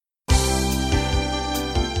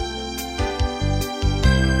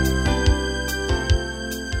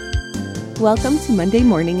Welcome to Monday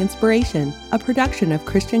Morning Inspiration, a production of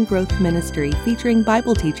Christian Growth Ministry featuring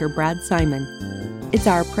Bible teacher Brad Simon. It's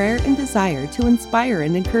our prayer and desire to inspire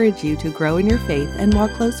and encourage you to grow in your faith and walk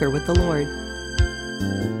closer with the Lord.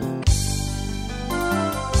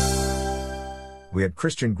 We at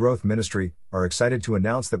Christian Growth Ministry are excited to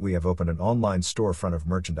announce that we have opened an online storefront of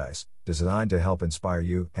merchandise designed to help inspire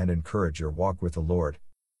you and encourage your walk with the Lord.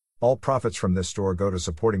 All profits from this store go to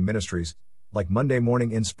supporting ministries like Monday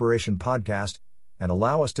Morning Inspiration Podcast and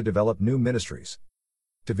allow us to develop new ministries.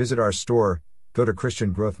 To visit our store, go to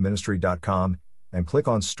christiangrowthministry.com and click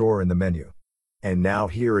on Store in the menu. And now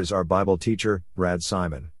here is our Bible teacher, Brad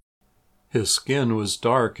Simon. His skin was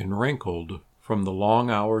dark and wrinkled from the long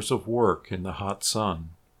hours of work in the hot sun.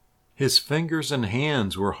 His fingers and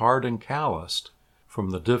hands were hard and calloused from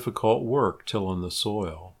the difficult work tilling the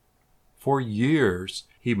soil. For years,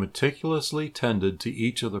 he meticulously tended to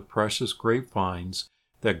each of the precious grapevines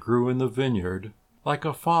that grew in the vineyard like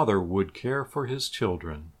a father would care for his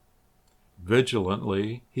children.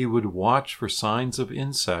 Vigilantly, he would watch for signs of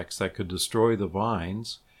insects that could destroy the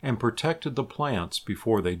vines and protected the plants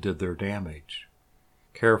before they did their damage.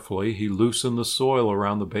 Carefully, he loosened the soil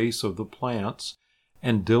around the base of the plants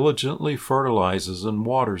and diligently fertilizes and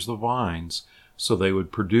waters the vines so they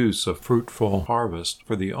would produce a fruitful harvest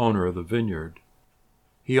for the owner of the vineyard.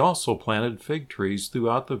 He also planted fig trees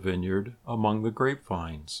throughout the vineyard among the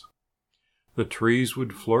grapevines. The trees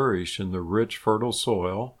would flourish in the rich, fertile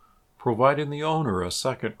soil, providing the owner a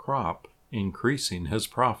second crop, increasing his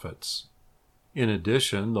profits. In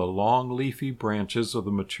addition, the long leafy branches of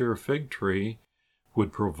the mature fig tree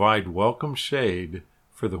would provide welcome shade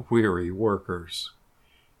for the weary workers.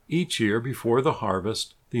 Each year before the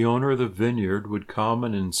harvest, the owner of the vineyard would come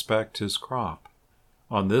and inspect his crop.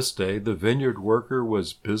 On this day, the vineyard worker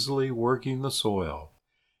was busily working the soil,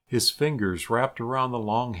 his fingers wrapped around the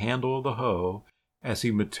long handle of the hoe as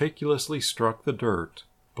he meticulously struck the dirt,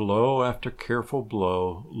 blow after careful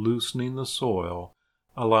blow, loosening the soil,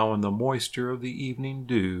 allowing the moisture of the evening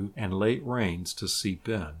dew and late rains to seep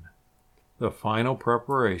in. The final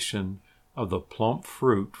preparation of the plump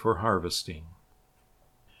fruit for harvesting.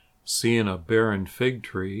 Seeing a barren fig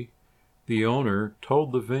tree, the owner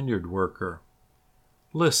told the vineyard worker,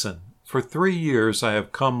 "Listen, for 3 years I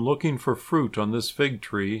have come looking for fruit on this fig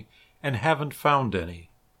tree and haven't found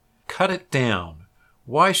any. Cut it down.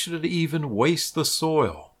 Why should it even waste the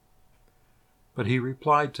soil?" But he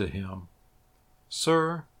replied to him,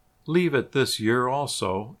 "Sir, leave it this year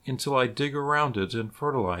also until I dig around it and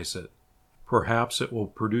fertilize it. Perhaps it will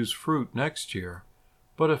produce fruit next year,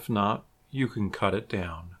 but if not, you can cut it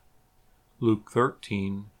down." Luke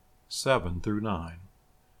 13:7-9.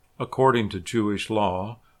 According to Jewish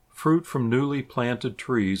law, fruit from newly planted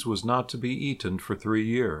trees was not to be eaten for 3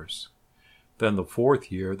 years. Then the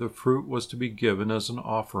 4th year, the fruit was to be given as an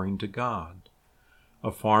offering to God.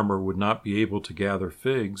 A farmer would not be able to gather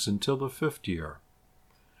figs until the 5th year.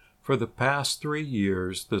 For the past 3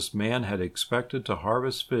 years, this man had expected to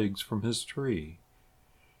harvest figs from his tree.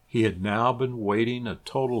 He had now been waiting a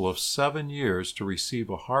total of 7 years to receive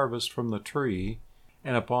a harvest from the tree,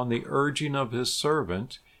 and upon the urging of his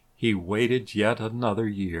servant, he waited yet another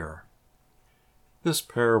year. This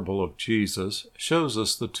parable of Jesus shows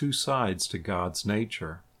us the two sides to God's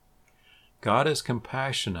nature. God is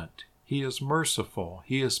compassionate, He is merciful,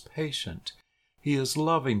 He is patient, He is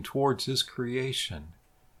loving towards His creation.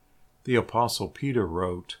 The Apostle Peter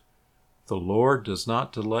wrote, "The Lord does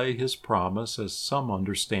not delay His promise as some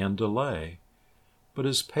understand delay, but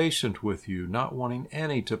is patient with you, not wanting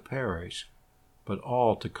any to perish, but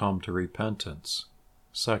all to come to repentance."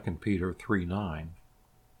 2 Peter 3:9.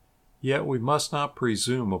 Yet we must not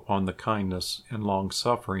presume upon the kindness and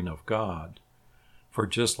long-suffering of God. For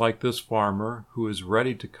just like this farmer who is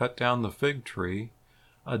ready to cut down the fig tree,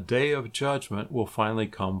 a day of judgment will finally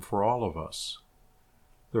come for all of us.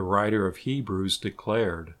 The writer of Hebrews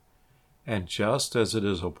declared, "And just as it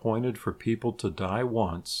is appointed for people to die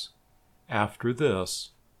once, after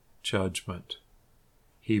this, judgment."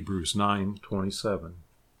 Hebrews 9:27.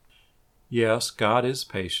 Yes, God is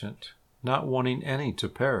patient, not wanting any to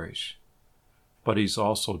perish, but He's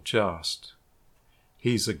also just.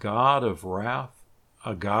 He's a God of wrath,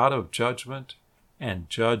 a God of judgment, and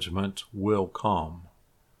judgment will come.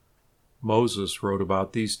 Moses wrote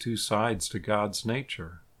about these two sides to God's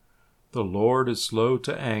nature. "The Lord is slow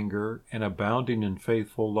to anger and abounding in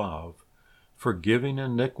faithful love, forgiving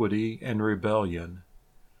iniquity and rebellion,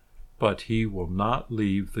 but He will not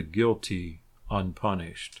leave the guilty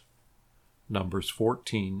unpunished." Numbers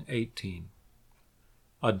 14:18.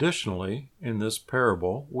 Additionally, in this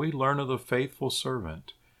parable, we learn of the faithful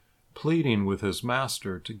servant pleading with his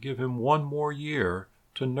master to give him one more year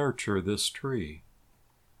to nurture this tree.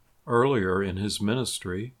 Earlier in his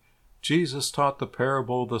ministry, Jesus taught the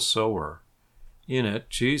parable of the sower. In it,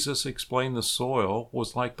 Jesus explained the soil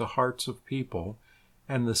was like the hearts of people,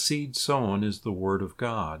 and the seed sown is the Word of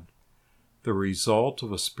God. The result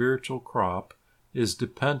of a spiritual crop is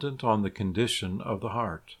dependent on the condition of the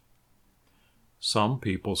heart. Some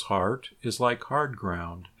people's heart is like hard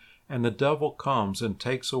ground, and the devil comes and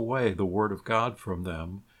takes away the Word of God from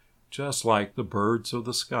them, just like the birds of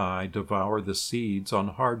the sky devour the seeds on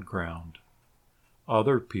hard ground.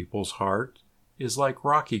 Other people's heart is like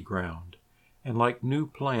rocky ground, and like new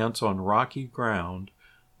plants on rocky ground,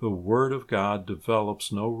 the Word of God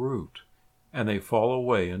develops no root, and they fall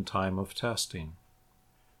away in time of testing.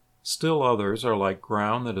 Still others are like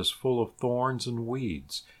ground that is full of thorns and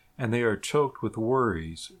weeds, and they are choked with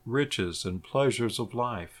worries, riches, and pleasures of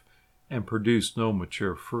life, and produce no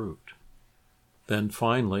mature fruit. Then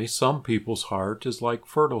finally, some people's heart is like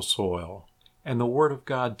fertile soil, and the Word of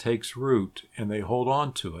God takes root, and they hold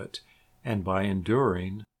on to it, and by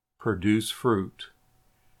enduring, produce fruit.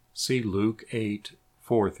 See Luke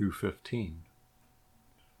 8:4-15.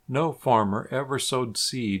 No farmer ever sowed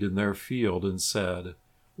seed in their field and said,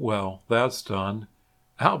 "Well, that's done.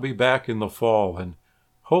 I'll be back in the fall, and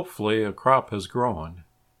hopefully a crop has grown."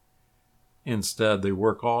 Instead, they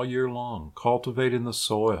work all year long, cultivating the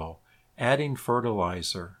soil, adding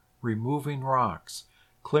fertilizer, removing rocks,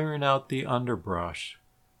 clearing out the underbrush,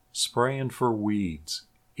 spraying for weeds,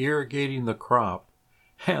 irrigating the crop,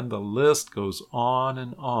 and the list goes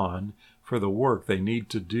on for the work they need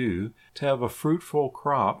to do to have a fruitful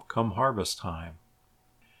crop come harvest time.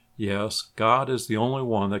 Yes, God is the only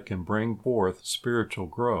one that can bring forth spiritual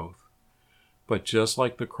growth. But just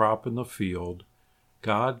like the crop in the field,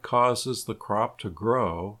 God causes the crop to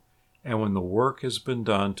grow, and when the work has been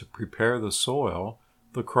done to prepare the soil,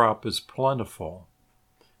 the crop is plentiful.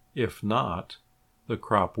 If not, the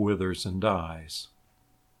crop withers and dies.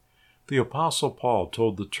 The Apostle Paul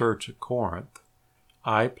told the church at Corinth,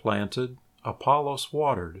 "I planted, Apollos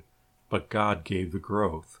watered, but God gave the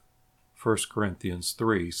growth." 1 Corinthians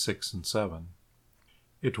 3:6-7.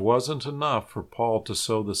 It wasn't enough for Paul to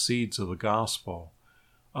sow the seeds of the gospel.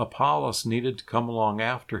 Apollos needed to come along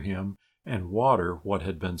after him and water what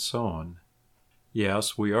had been sown.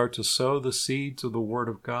 Yes, we are to sow the seeds of the Word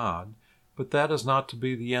of God, but that is not to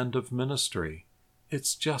be the end of ministry.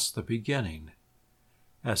 It's just the beginning.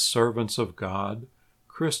 As servants of God,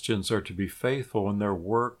 Christians are to be faithful in their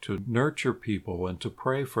work to nurture people and to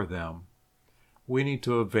pray for them. We need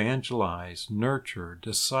to evangelize, nurture,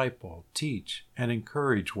 disciple, teach, and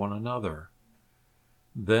encourage one another.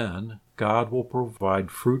 Then God will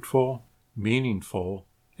provide fruitful, meaningful,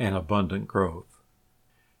 and abundant growth.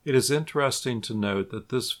 It is interesting to note that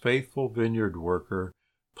this faithful vineyard worker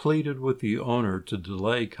pleaded with the owner to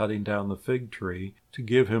delay cutting down the fig tree to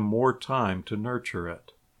give him more time to nurture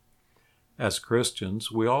it. As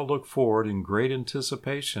Christians, we all look forward in great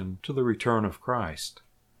anticipation to the return of Christ.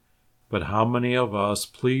 But how many of us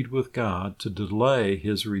plead with God to delay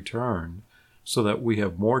His return so that we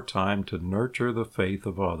have more time to nurture the faith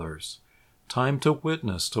of others, time to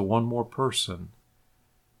witness to one more person,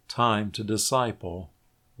 time to disciple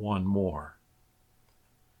one more?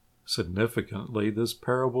 Significantly, this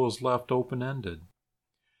parable is left open-ended.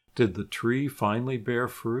 Did the tree finally bear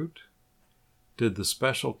fruit? Did the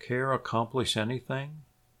special care accomplish anything?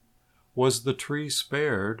 Was the tree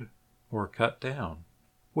spared or cut down?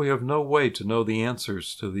 We have no way to know the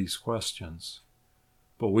answers to these questions,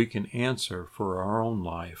 but we can answer for our own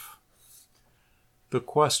life. The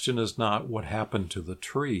question is not what happened to the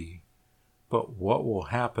tree, but what will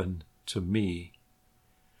happen to me.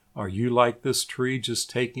 Are you like this tree, just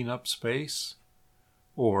taking up space?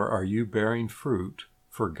 Or are you bearing fruit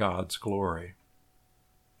for God's glory?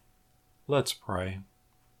 Let's pray.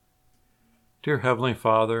 Dear Heavenly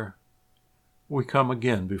Father, we come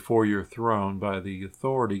again before your throne by the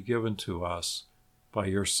authority given to us by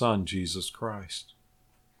your Son, Jesus Christ.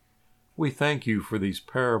 We thank you for these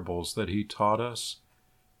parables that he taught us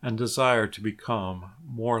and desire to become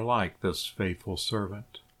more like this faithful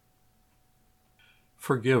servant.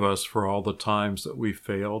 Forgive us for all the times that we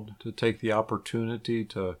failed to take the opportunity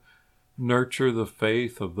to nurture the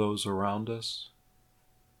faith of those around us.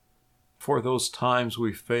 For those times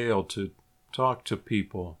we failed to talk to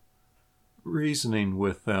people, reasoning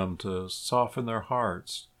with them to soften their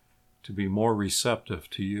hearts, to be more receptive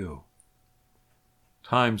to you.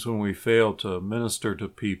 Times when we failed to minister to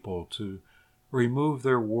people, to remove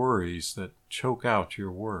their worries that choke out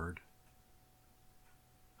your word.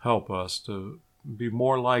 Help us to be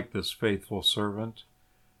more like this faithful servant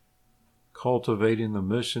cultivating the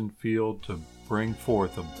mission field to bring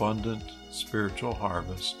forth abundant spiritual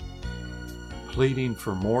harvest, pleading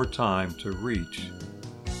for more time to reach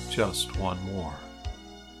just one more.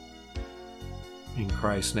 In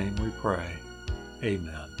Christ's name we pray.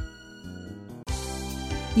 Amen.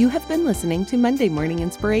 You have been listening to Monday Morning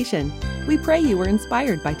Inspiration. We pray you were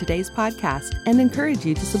inspired by today's podcast and encourage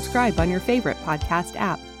you to subscribe on your favorite podcast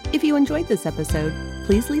app. If you enjoyed this episode,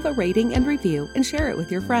 please leave a rating and review and share it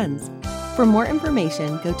with your friends. For more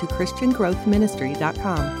information, go to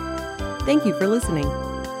ChristianGrowthMinistry.com. Thank you for listening.